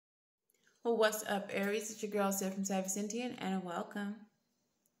Well, what's up, Aries? It's your girl, Savy from Savy Sentient, and welcome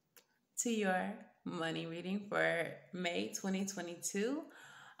to your money reading for May 2022.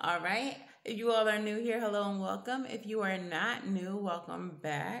 All right. If you all are new here, hello and welcome. If you are not new, welcome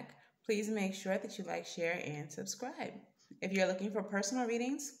back. Please make sure that you like, share, and subscribe. If you're looking for personal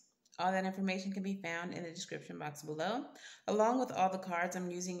readings, all that information can be found in the description box below, along with all the cards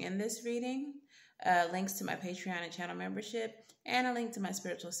I'm using in this reading, links to my Patreon and channel membership, and a link to my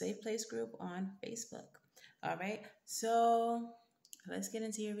spiritual safe place group on Facebook. All right, so let's get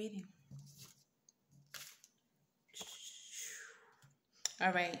into your reading.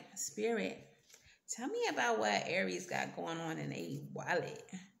 All right, Spirit, tell me about what Aries got going on in a wallet.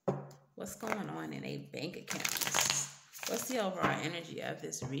 What's going on in a bank account? What's the overall energy of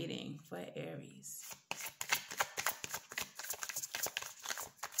this reading for Aries?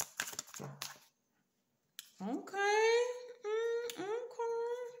 Okay.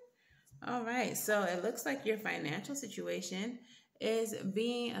 All right. So it looks like your financial situation is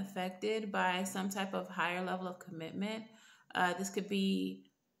being affected by some type of higher level of commitment. This could be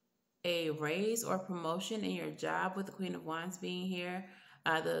a raise or promotion in your job with the Queen of Wands being here.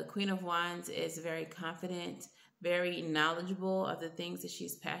 The Queen of Wands is very confident, very knowledgeable of the things that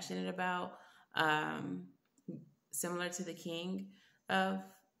she's passionate about, similar to the King of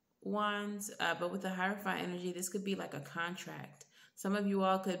Wands, but with the Hierophant energy, this could be like a contract. Some of you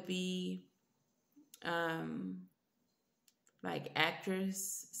all could be like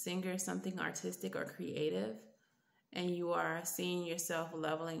actors, singers, something artistic or creative, and you are seeing yourself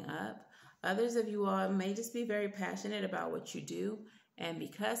leveling up. Others of you all may just be very passionate about what you do, and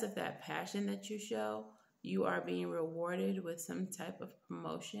because of that passion that you show, you are being rewarded with some type of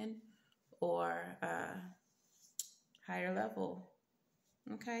promotion or higher level.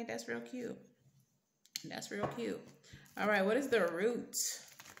 Okay, that's real cute. That's real cute. All right, what is the root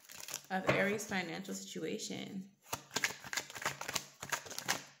of Aries' financial situation?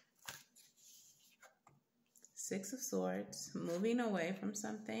 Six of Swords, moving away from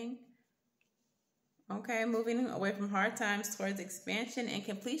something. Okay, moving away from hard times towards expansion and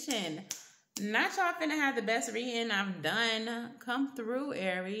completion. Not y'all finna have the best reading I've done come through,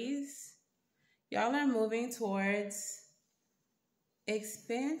 Aries. Y'all are moving towards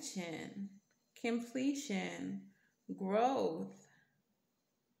expansion, completion, growth.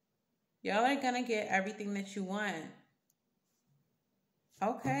 Y'all are gonna get everything that you want.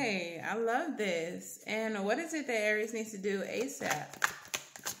 Okay, I love this. And what is it that Aries needs to do ASAP?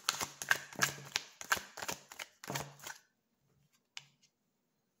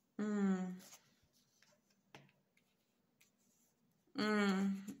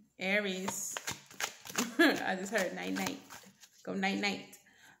 Aries. I just heard night night. Go night night.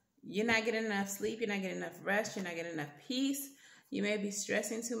 You're not getting enough sleep. You're not getting enough rest. You're not getting enough peace. You may be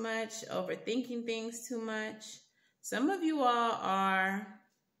stressing too much, overthinking things too much. Some of you all are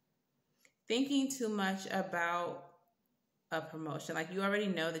thinking too much about a promotion. Like you already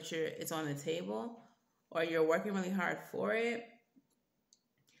know that it's on the table, or you're working really hard for it,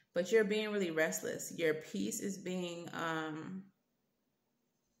 but you're being really restless. Your peace is being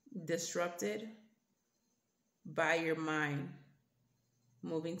disrupted by your mind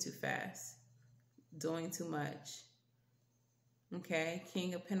moving too fast, doing too much. Okay,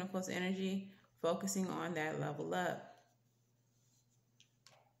 King of Pentacles energy, focusing on that level up.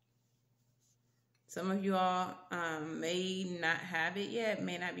 Some of you all may not have it yet,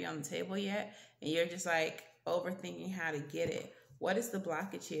 may not be on the table yet, and you're just like overthinking how to get it. What is the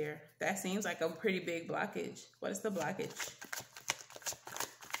blockage here? That seems like a pretty big blockage. What is the blockage?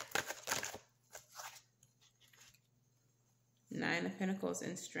 Nine of Pentacles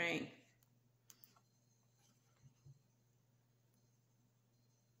and strength.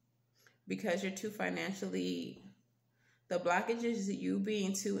 Because you're too financially, the blockage is you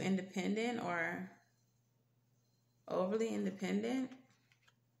being too independent or overly independent.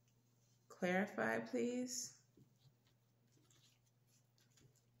 Clarify, please.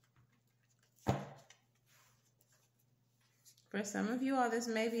 For some of you all, this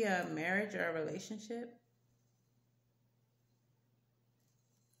may be a marriage or a relationship.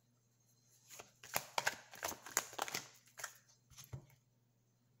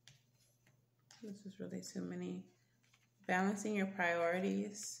 This is really too many. Balancing your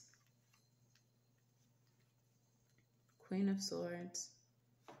priorities. Queen of Swords.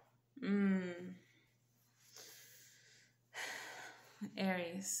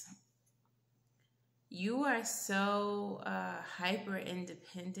 Aries. You are so hyper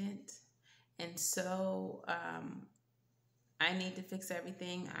independent and so I need to fix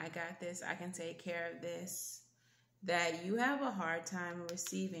everything. I got this. I can take care of this. That you have a hard time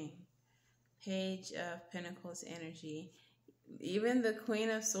receiving. Page of Pentacles energy. Even the Queen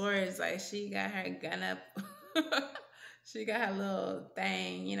of Swords, like she got her gun up. She got her little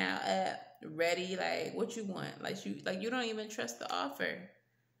thing, you know, up, ready. Like, what you want? Like you don't even trust the offer.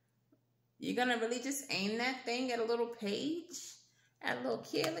 You're gonna really just aim that thing at a little page, at a little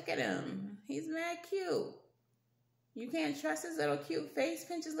kid. Look at him. He's mad cute. You can't trust his little cute face.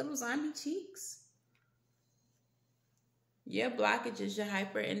 Pinch his little zombie cheeks. Your blockage is your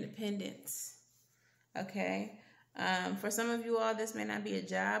hyper independence. Okay. For some of you all, this may not be a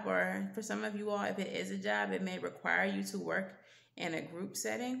job, or for some of you all, if it is a job, it may require you to work in a group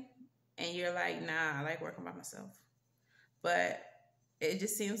setting, and you're like, nah, I like working by myself. But it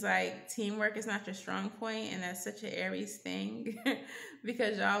just seems like teamwork is not your strong point, and that's such an Aries thing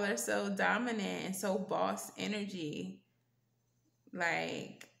because y'all are so dominant and so boss energy.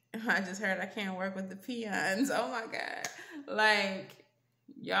 Like, I just heard I can't work with the peons. Oh my God. Like,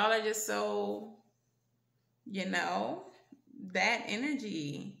 y'all are just so, you know, that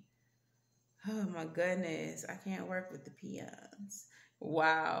energy. Oh my goodness. I can't work with the peons.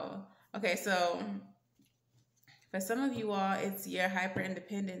 Wow. Okay, so for some of you all, it's your hyper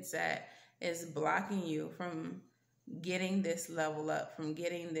independence that is blocking you from getting this level up, from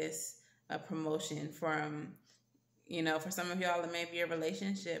getting this promotion, from, you know, for some of y'all, it may be a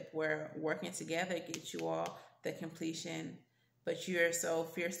relationship where working together gets you all the completion, but you're so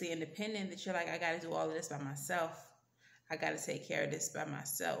fiercely independent that you're like, I got to do all of this by myself. I got to take care of this by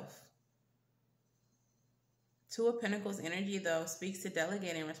myself. Two of Pentacles energy, though, speaks to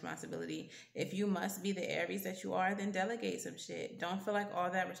delegating responsibility. If you must be the Aries that you are, then delegate some shit. Don't feel like all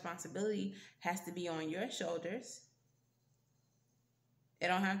that responsibility has to be on your shoulders. It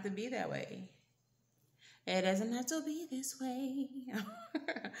don't have to be that way. It doesn't have to be this way.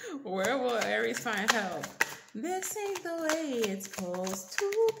 Where will Aries find help? This ain't the way it's supposed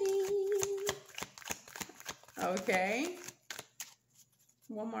to be. Okay.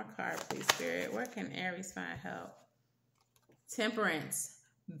 One more card, please, Spirit. Where can Aries find help? Temperance.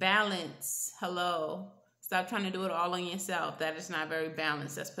 Balance. Hello. Stop trying to do it all on yourself. That is not very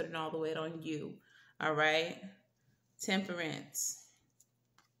balanced. That's putting all the weight on you. All right? Temperance.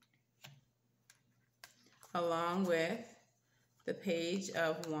 Along with the Page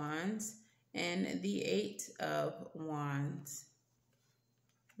of Wands and the Eight of Wands.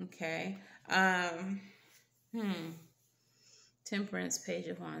 Okay. Temperance, Page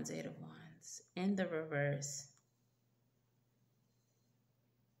of Wands, Eight of Wands. In the reverse.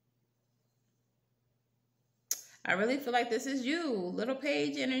 I really feel like this is you. Little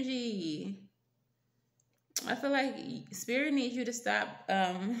page energy. I feel like Spirit needs you to stop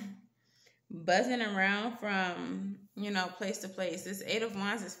buzzing around from, you know, place to place. This Eight of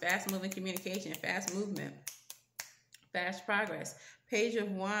Wands is fast-moving communication, fast movement, fast progress. Page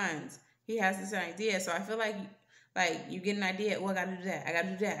of Wands, he has this idea. So I feel like you get an idea. Oh, I got to do that. I got to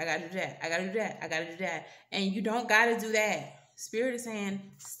do that. I got to do that. I got to do that. I got to do that. And you don't got to do that. Spirit is saying,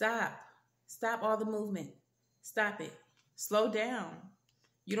 stop. Stop all the movement. Stop it. Slow down.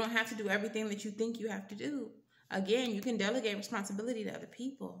 You don't have to do everything that you think you have to do. Again, you can delegate responsibility to other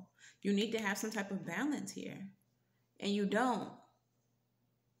people. You need to have some type of balance here. And you don't.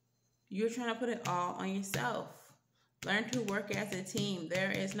 You're trying to put it all on yourself. Learn to work as a team.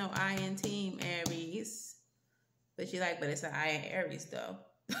 There is no I in team, Aries. But you're like, but it's an I in Aries, though.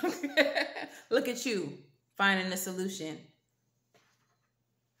 Look at you finding a solution.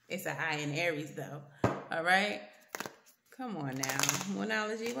 It's an I in Aries, though. All right? Come on now.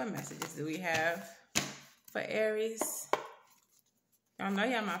 Moonology, what messages do we have for Aries? Y'all know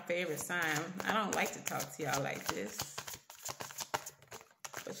y'all my favorite sign. I don't like to talk to y'all like this.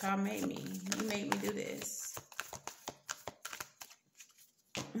 But y'all made me. You made me do this.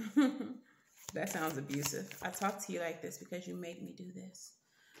 That sounds abusive. I talk to you like this because you make me do this.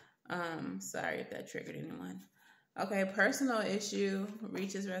 Sorry if that triggered anyone. Okay, personal issue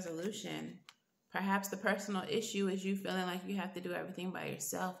reaches resolution. Perhaps the personal issue is you feeling like you have to do everything by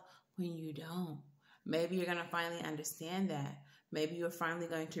yourself when you don't. Maybe you're going to finally understand that. Maybe you're finally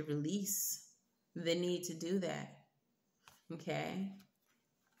going to release the need to do that. Okay?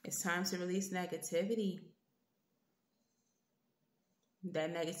 It's time to release negativity.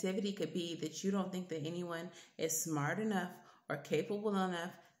 That negativity could be that you don't think that anyone is smart enough or capable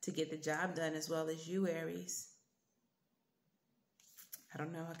enough to get the job done as well as you, Aries. I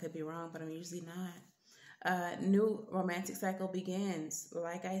don't know, I could be wrong, but I'm usually not. New romantic cycle begins.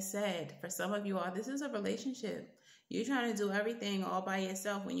 Like I said, for some of you all, this is a relationship. You're trying to do everything all by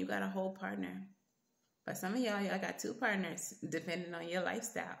yourself when you got a whole partner. But some of y'all got two partners, depending on your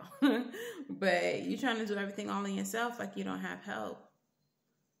lifestyle. But you're trying to do everything all in yourself like you don't have help.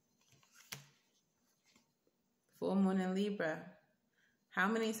 Full moon in Libra. How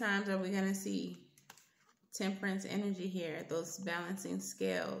many times are we going to see temperance energy here? Those balancing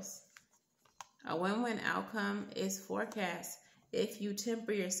scales. A win-win outcome is forecast if you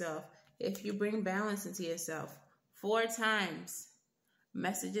temper yourself, if you bring balance into yourself. 4 times.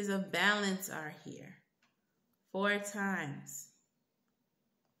 Messages of balance are here. 4 times.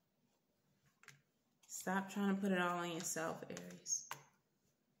 Stop trying to put it all on yourself, Aries.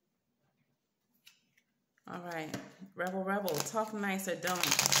 All right. Rebel, rebel. Talk nice or don't.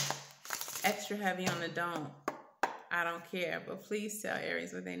 Extra heavy on the don't. I don't care. But please tell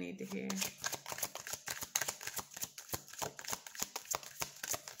Aries what they need to hear.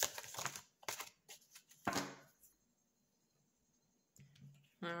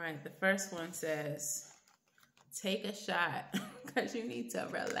 All right. The first one says, take a shot because you need to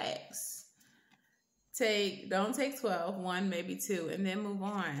relax. Don't take 12, 1, maybe 2, and then move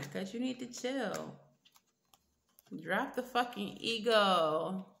on because you need to chill. Drop the fucking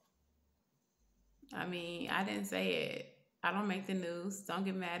ego. I mean, I didn't say it. I don't make the news. Don't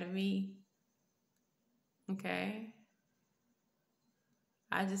get mad at me. Okay?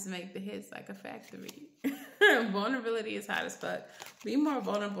 I just make the hits like a factory. Vulnerability is hot as fuck. Be more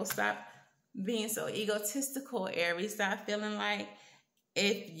vulnerable. Stop being so egotistical, Aries. Stop feeling like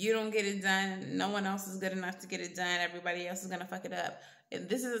if you don't get it done, no one else is good enough to get it done. Everybody else is going to fuck it up. And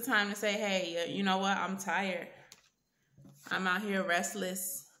this is a time to say, hey, you know what? I'm tired. I'm out here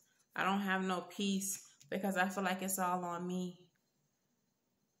restless. I don't have no peace because I feel like it's all on me.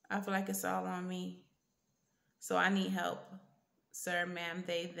 I feel like it's all on me. So I need help. Sir, ma'am,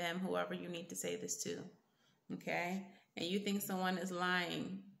 they, them, whoever you need to say this to. Okay? And you think someone is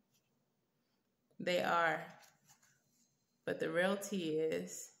lying. They are. But the real tea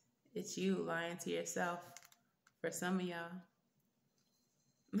is, it's you lying to yourself. For some of y'all.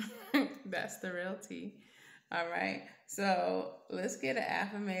 That's the real tea. All right. So let's get an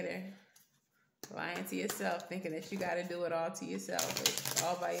affirmator. Lying to yourself, thinking that you got to do it all to yourself,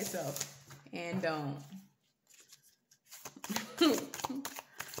 all by yourself, and don't.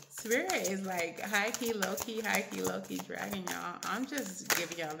 Spirit is like high key, low key, dragging y'all. I'm just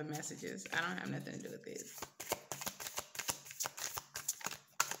giving y'all the messages. I don't have nothing to do with this.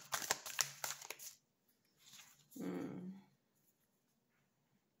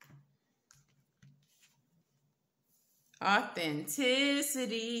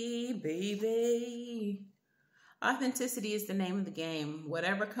 Authenticity, baby. Authenticity is the name of the game.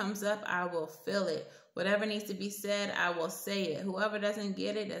 Whatever comes up, I will feel it. Whatever needs to be said, I will say it. Whoever doesn't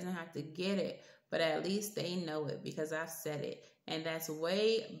get it doesn't have to get it. But at least they know it because I've said it. And that's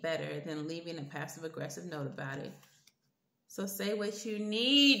way better than leaving a passive-aggressive note about it. So say what you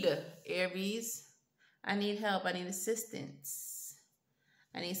need, Aries. I need help. I need assistance.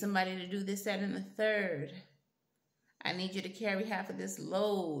 I need somebody to do this, that, and the third. I need you to carry half of this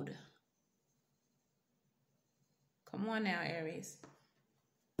load. Come on now, Aries.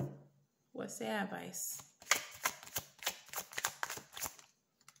 What's the advice?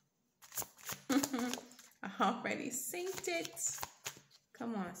 I already synced it.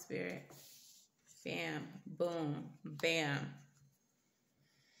 Come on, Spirit. Bam, boom, bam.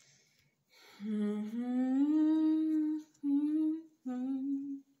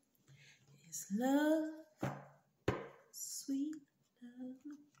 It's love. Sweet love,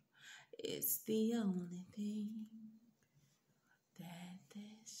 it's the only thing that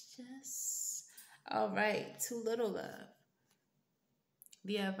there's just. All right, too little love.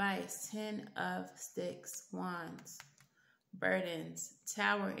 The advice, 10 of sticks, wands, burdens,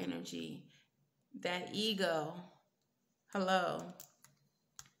 tower energy, that ego. Hello.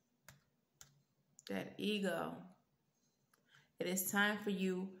 That ego. It is time for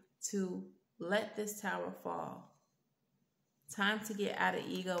you to let this tower fall. Time to get out of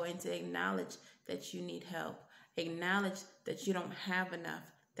ego and to acknowledge that you need help. Acknowledge that you don't have enough,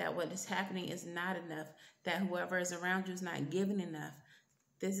 that what is happening is not enough, that whoever is around you is not giving enough.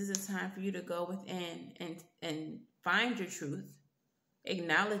 This is a time for you to go within and find your truth.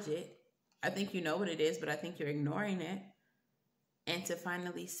 Acknowledge it. I think you know what it is, but I think you're ignoring it. And to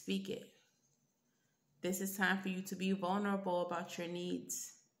finally speak it. This is time for you to be vulnerable about your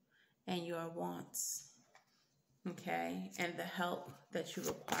needs and your wants. Okay, and the help that you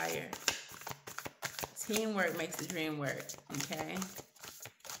require. Teamwork makes the dream work, okay?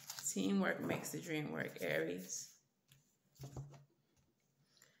 Teamwork makes the dream work, Aries.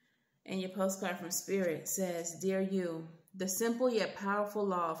 And your postcard from Spirit says, Dear you, the simple yet powerful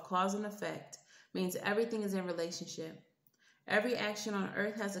law of cause and effect means everything is in relationship. Every action on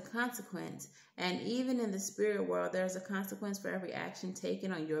earth has a consequence, and even in the spirit world, there is a consequence for every action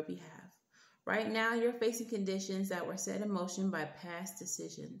taken on your behalf. Right now, you're facing conditions that were set in motion by past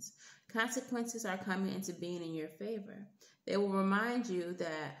decisions. Consequences are coming into being in your favor. They will remind you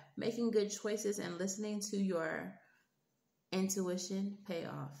that making good choices and listening to your intuition pay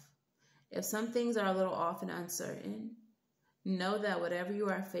off. If some things are a little off and uncertain, know that whatever you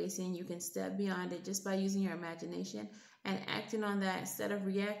are facing, you can step beyond it just by using your imagination and acting on that instead of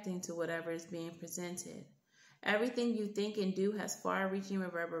reacting to whatever is being presented. Everything you think and do has far-reaching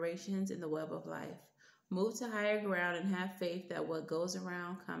reverberations in the web of life. Move to higher ground and have faith that what goes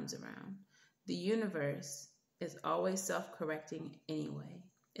around comes around. The universe is always self-correcting anyway,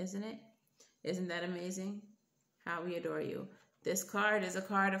 isn't it? Isn't that amazing? How we adore you. This card is a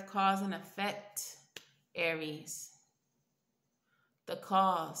card of cause and effect, Aries. The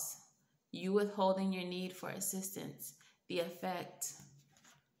cause, you withholding your need for assistance. The effect,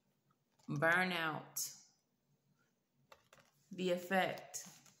 burnout. The effect,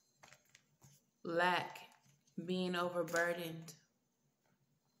 lack, being overburdened.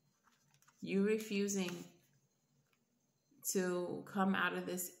 You refusing to come out of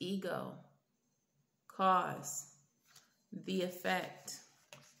this ego. Cause, the effect,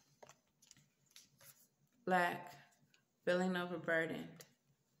 lack, feeling overburdened,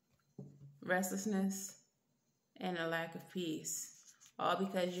 restlessness, and a lack of peace. All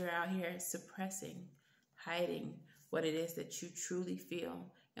because you're out here suppressing, hiding what it is that you truly feel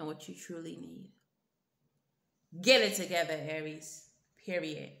and what you truly need. Get it together, Aries.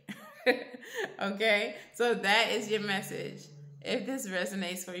 Period. Okay? So that is your message. If this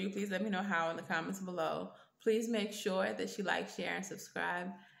resonates for you, please let me know how in the comments below. Please make sure that you like, share, and subscribe.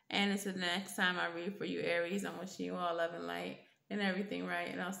 And until the next time I read for you, Aries, I'm wishing you all love and light and everything right.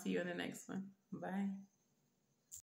 And I'll see you in the next one. Bye.